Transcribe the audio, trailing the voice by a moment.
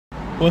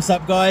What's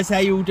up, guys? How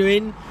you all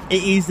doing?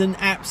 It is an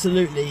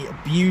absolutely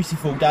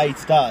beautiful day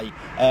today.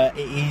 It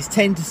is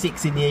 10 to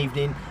 6 in the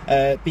evening.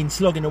 Been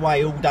slogging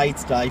away all day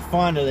today.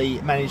 Finally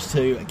managed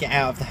to get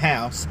out of the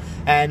house,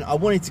 and I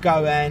wanted to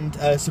go and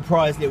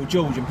surprise little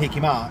George and pick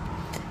him up.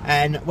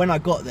 And when I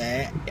got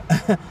there,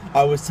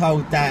 I was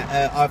told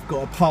that I've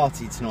got a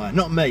party tonight.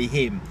 Not me,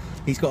 him.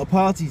 He's got a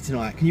party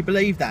tonight. Can you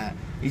believe that?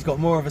 He's got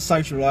more of a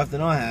social life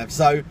than I have.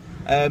 So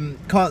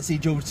can't see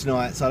George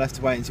tonight, so I'll have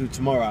to wait until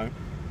tomorrow.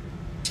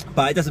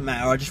 But it doesn't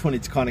matter. I just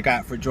wanted to kind of go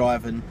out for a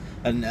drive and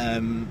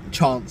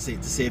chance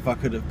it to see if I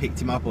could have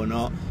picked him up or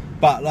not.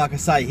 But like I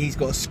say, he's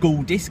got a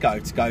school disco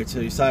to go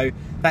to, so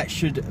that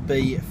should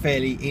be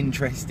fairly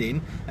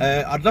interesting.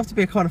 I'd love to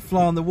be a kind of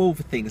fly on the wall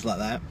for things like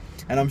that,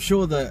 and I'm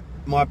sure that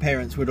my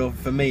parents would have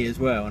for me as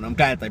well, and I'm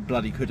glad they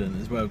bloody couldn't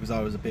as well, because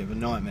I was a bit of a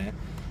nightmare.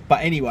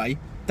 But anyway,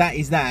 that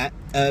is that.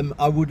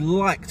 I would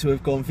like to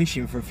have gone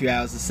fishing for a few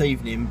hours this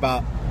evening,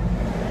 but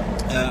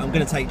I'm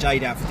going to take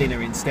Jade out for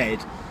dinner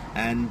instead,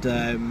 and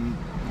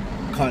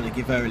kind of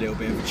give her a little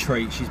bit of a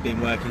treat. She's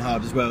been working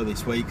hard as well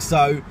this week,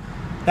 so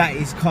that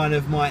is kind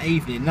of my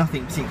evening.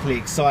 Nothing particularly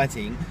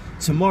exciting.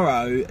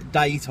 Tomorrow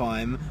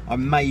daytime I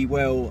may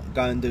well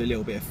go and do a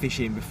little bit of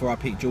fishing before I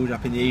pick George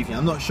up in the evening.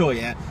 I'm not sure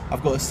yet.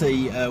 I've got to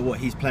see what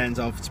his plans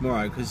are for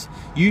tomorrow, because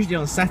usually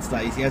on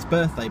Saturdays he has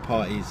birthday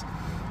parties,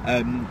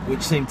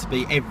 which seem to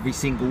be every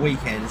single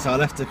weekend, so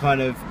I'll have to kind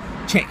of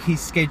check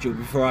his schedule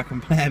before I can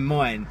plan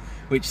mine,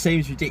 which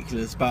seems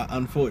ridiculous, but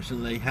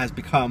unfortunately has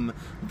become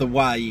the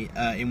way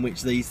in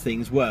which these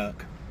things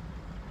work.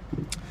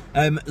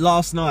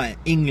 Last night,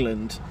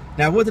 England.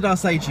 Now, what did I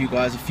say to you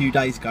guys a few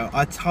days ago?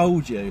 I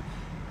told you,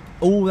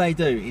 all they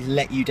do is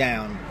let you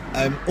down.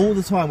 All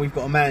the time we've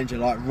got a manager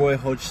like Roy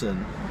Hodgson,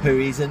 who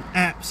is an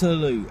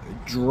absolute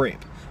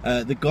drip.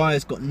 The guy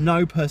has got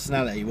no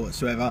personality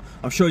whatsoever.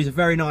 I'm sure he's a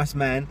very nice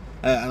man,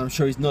 and I'm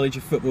sure his knowledge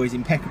of football is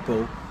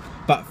impeccable.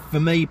 But for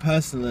me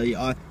personally,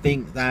 I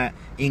think that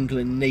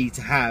England need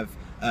to have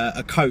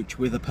a coach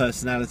with a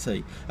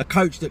personality, a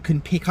coach that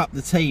can pick up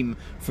the team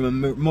from a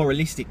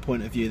moralistic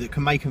point of view, that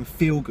can make them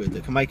feel good,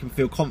 that can make them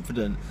feel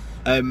confident.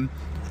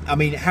 I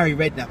mean, Harry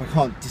Redknapp,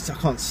 I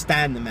can't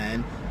stand the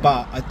man,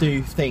 but I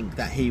do think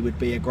that he would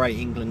be a great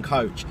England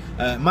coach,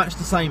 much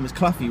the same as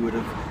Cloughy would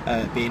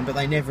have been, but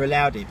they never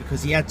allowed it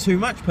because he had too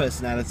much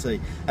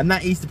personality, and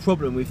that is the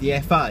problem with the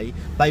FA.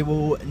 They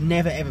will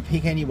never ever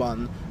pick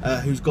anyone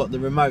who's got the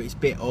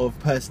remotest bit of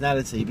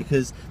personality,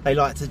 because they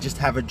like to just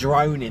have a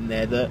drone in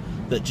there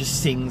that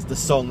just sings the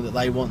song that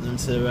they want them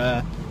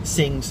to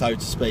sing, so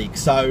to speak.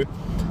 So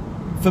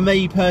for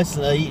me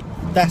personally,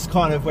 that's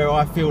kind of where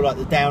I feel like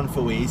the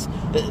downfall is.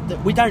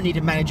 That we don't need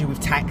a manager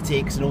with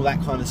tactics and all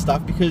that kind of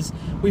stuff, because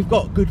we've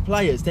got good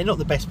players. They're not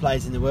the best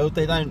players in the world.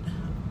 They don't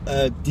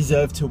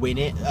deserve to win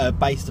it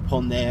based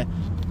upon their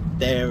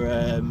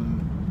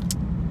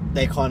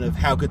kind of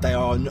how good they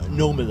are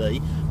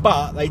normally,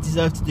 but they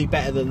deserve to do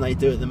better than they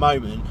do at the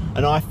moment.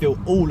 And I feel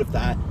all of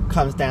that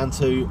comes down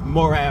to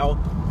morale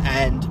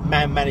and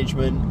man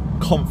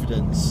management,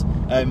 confidence.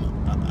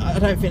 I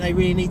don't think they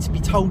really need to be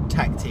told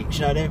tactics.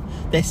 You know,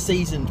 they're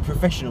seasoned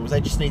professionals. They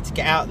just need to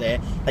get out there.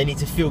 They need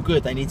to feel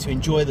good. They need to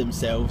enjoy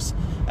themselves,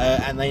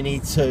 and they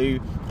need to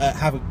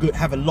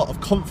have a lot of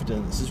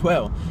confidence as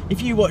well.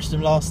 If you watched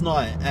them last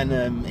night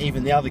and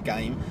even the other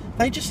game,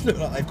 they just look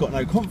like they've got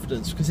no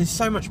confidence because there's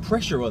so much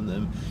pressure on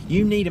them.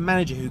 You need a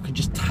manager who can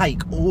just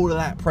take all of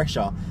that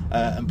pressure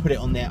and put it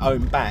on their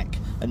own back,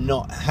 and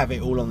not have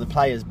it all on the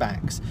players'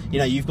 backs. You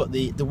know, you've got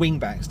the wing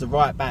backs, the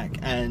right back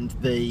and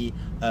the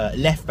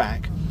left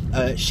back,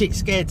 shit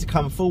scared to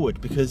come forward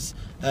because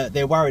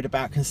they're worried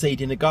about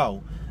conceding a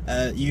goal.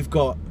 You've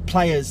got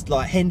players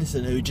like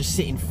Henderson who are just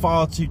sitting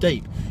far too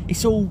deep.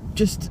 It's all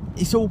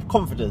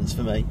confidence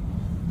for me.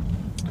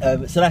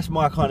 So that's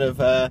my kind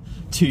of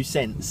 2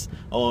 cents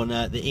on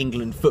the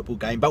England football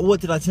game. But what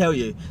did I tell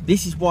you?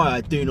 This is why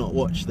I do not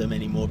watch them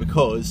anymore,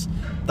 because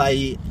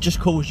they just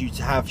cause you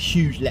to have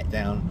huge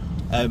letdown.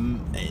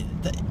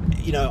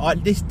 You know,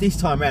 this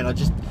time around,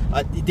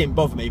 it didn't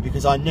bother me,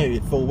 because I knew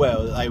full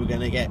well that they were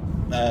going to get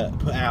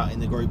put out in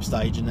the group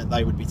stage and that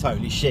they would be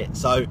totally shit.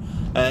 So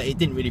it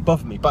didn't really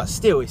bother me. But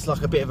still, it's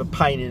like a bit of a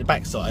pain in the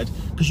backside,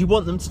 because you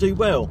want them to do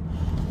well.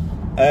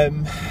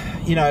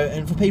 You know,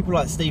 and for people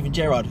like Steven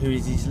Gerrard, who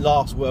is his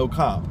last World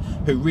Cup,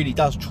 who really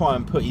does try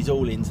and put his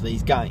all into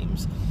these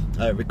games,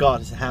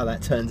 regardless of how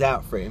that turns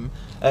out for him,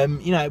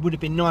 you know, it would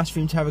have been nice for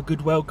him to have a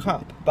good World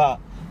Cup,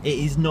 but it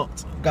is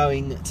not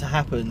going to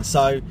happen.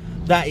 So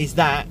that is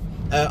that.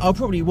 I'll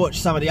probably watch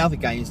some of the other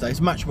games though.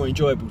 It's much more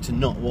enjoyable to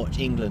not watch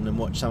England and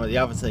watch some of the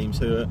other teams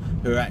who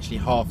are actually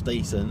half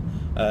decent,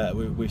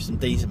 with some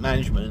decent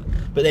management.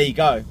 But there you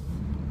go.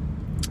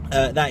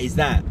 That is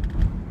that.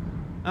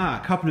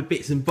 A couple of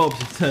bits and bobs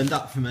have turned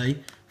up for me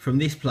from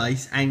this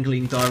place,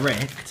 Angling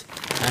Direct,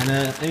 and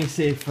let me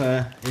see if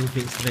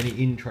anything's of any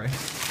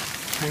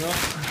interest. Hang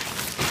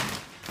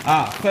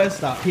on.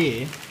 First up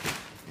here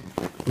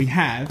we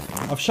have,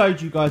 I've showed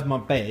you guys my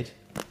bed.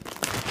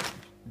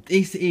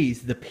 This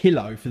is the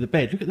pillow for the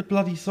bed. Look at the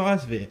bloody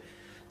size of it.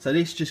 So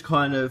this just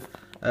kind of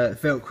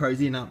velcros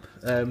in up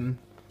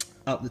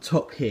up the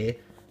top here,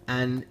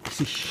 and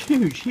it's a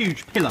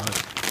huge pillow.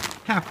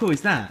 How cool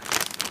is that?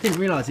 Didn't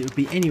realise it would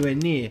be anywhere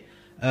near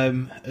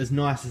as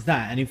nice as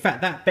that. And in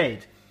fact, that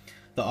bed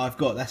that I've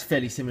got, that's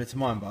fairly similar to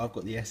mine, but I've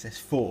got the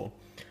SS4,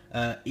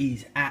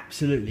 is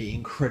absolutely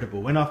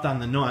incredible. When I've done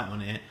the night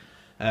on it,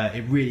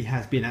 it really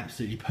has been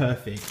absolutely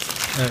perfect.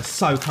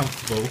 So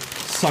comfortable,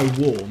 so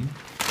warm.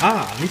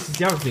 This is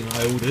the other thing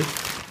I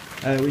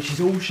ordered, which is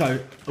also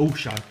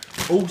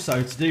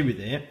to do with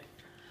it.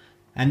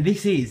 And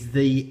this is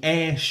the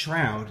Air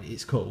Shroud,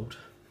 it's called.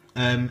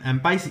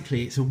 And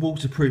basically it's a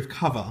waterproof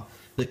cover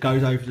that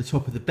goes over the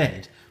top of the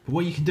bed. But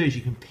what you can do is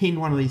you can pin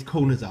one of these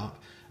corners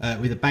up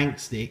with a bank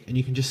stick, and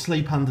you can just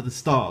sleep under the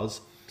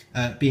stars,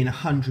 being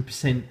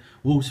 100%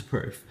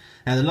 waterproof.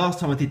 Now, the last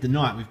time I did the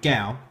night with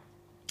Gal,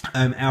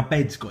 our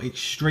beds got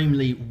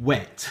extremely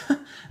wet.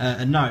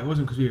 And no, it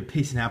wasn't because we were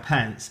pissing our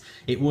pants.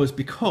 It was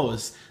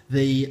because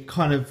the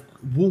kind of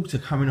water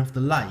coming off the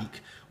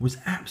lake was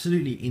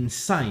absolutely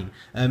insane.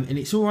 And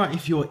it's all right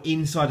if you're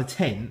inside a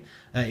tent,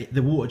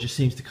 the water just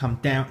seems to come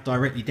down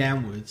directly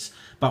downwards.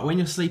 But when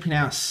you're sleeping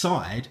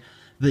outside,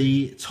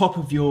 the top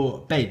of your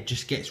bed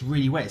just gets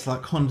really wet. It's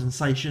like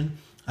condensation,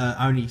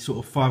 only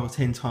sort of 5 or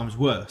 10 times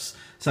worse.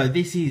 So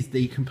this is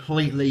the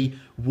completely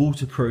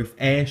waterproof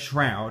Air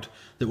Shroud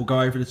that will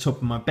go over the top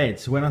of my bed.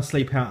 So when I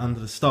sleep out under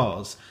the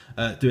stars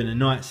doing a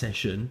night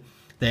session,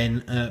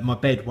 then my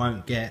bed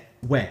won't get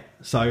wet.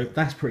 So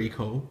that's pretty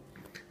cool.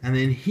 And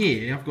then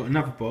here I've got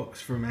another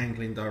box from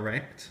Angling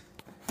Direct.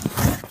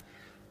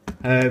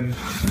 Let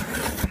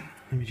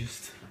me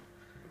just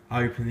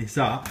open this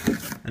up.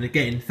 And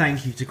again,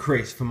 thank you to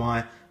Chris for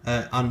my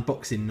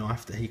unboxing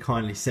knife that he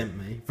kindly sent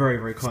me.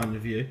 Very kind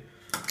of you.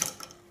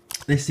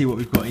 Let's see what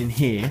we've got in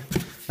here.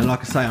 And like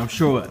I say, I'm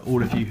sure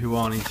all of you who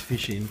aren't into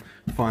fishing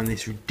find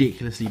this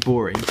ridiculously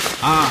boring.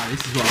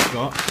 This is what I've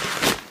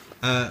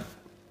got.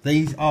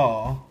 These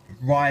are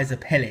riser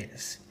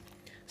pellets.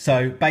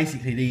 So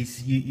basically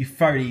these, you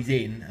throw these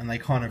in and they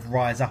kind of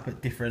rise up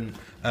at different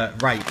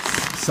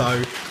rates.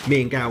 So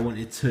me and Gal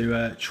wanted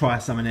to try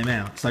some of them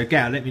out. So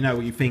Gal, let me know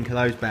what you think of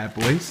those bad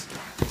boys.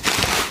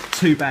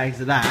 2 bags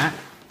of that.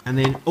 And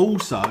then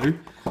also,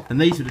 and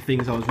these are the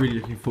things I was really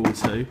looking forward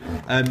to,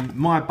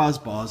 my Buzz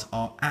Bars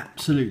are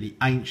absolutely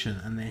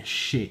ancient and they're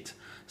shit.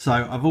 So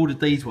I've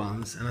ordered these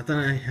ones, and I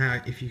don't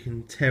know if you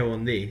can tell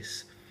on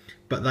this,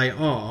 but they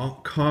are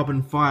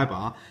carbon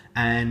fibre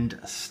and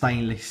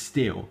stainless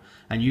steel.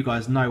 And you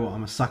guys know what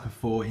I'm a sucker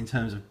for in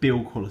terms of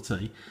build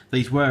quality.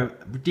 These were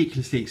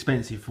ridiculously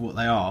expensive for what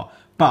they are,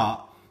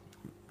 but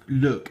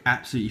look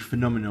absolutely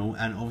phenomenal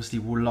and obviously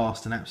will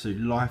last an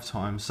absolute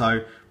lifetime.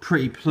 So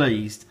pretty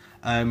pleased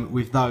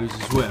with those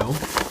as well.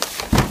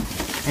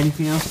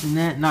 Anything else in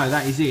there? No,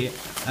 that is it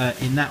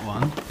in that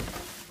one.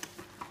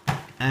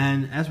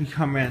 And as we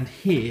come around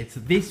here to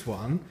this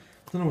one,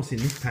 I don't know what's in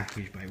this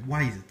package, but it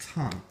weighs a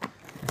ton.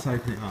 Let's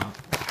open it up.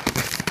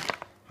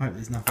 Hope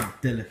there's nothing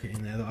delicate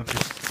in there that I've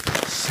just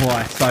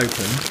sliced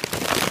open.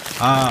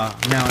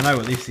 Now I know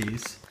what this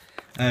is.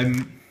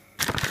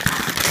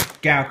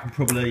 Gal can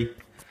probably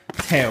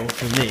tell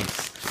from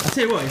this. I'll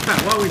tell you what, in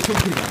fact, while we're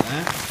talking about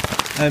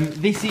that,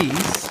 this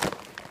is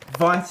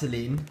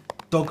Vitalin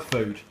dog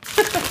food.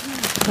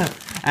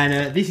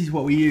 And this is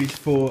what we use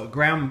for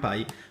ground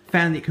bait.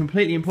 Found it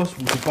completely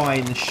impossible to buy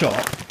in the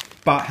shop,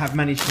 but have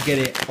managed to get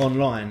it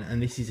online. And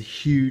this is a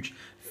huge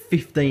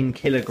 15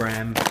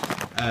 kilogram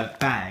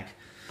bag.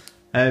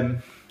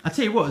 I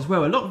tell you what as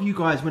well, a lot of you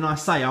guys, when I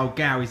say, oh,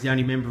 Gal is the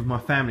only member of my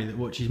family that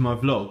watches my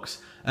vlogs,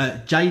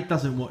 Jade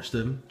doesn't watch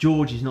them.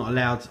 George is not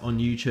allowed on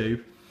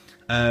YouTube,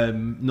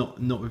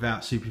 not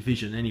without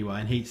supervision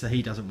anyway, and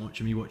he doesn't watch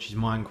them. He watches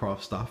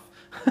Minecraft stuff.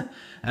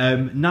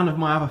 None of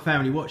my other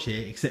family watch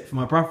it except for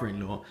my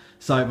brother-in-law.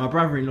 So my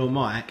brother-in-law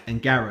Mike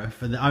and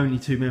Gareth are the only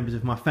 2 members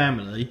of my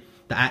family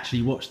that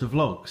actually watch the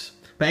vlogs.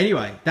 But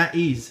anyway, that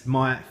is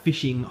my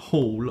fishing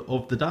haul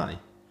of the day.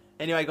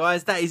 Anyway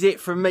guys, that is it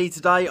from me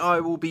today. I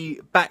will be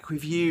back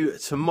with you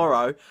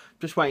tomorrow.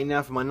 Just waiting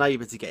now for my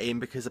neighbour to get in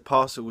because a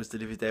parcel was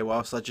delivered there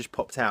whilst I just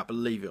popped out,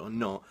 believe it or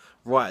not,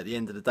 right at the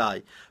end of the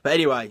day. But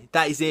anyway,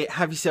 that is it.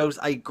 Have yourselves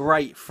a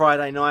great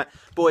Friday night.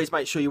 Boys,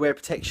 make sure you wear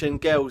protection.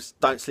 Girls,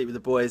 don't sleep with the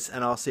boys,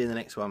 and I'll see you in the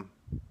next one.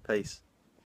 Peace.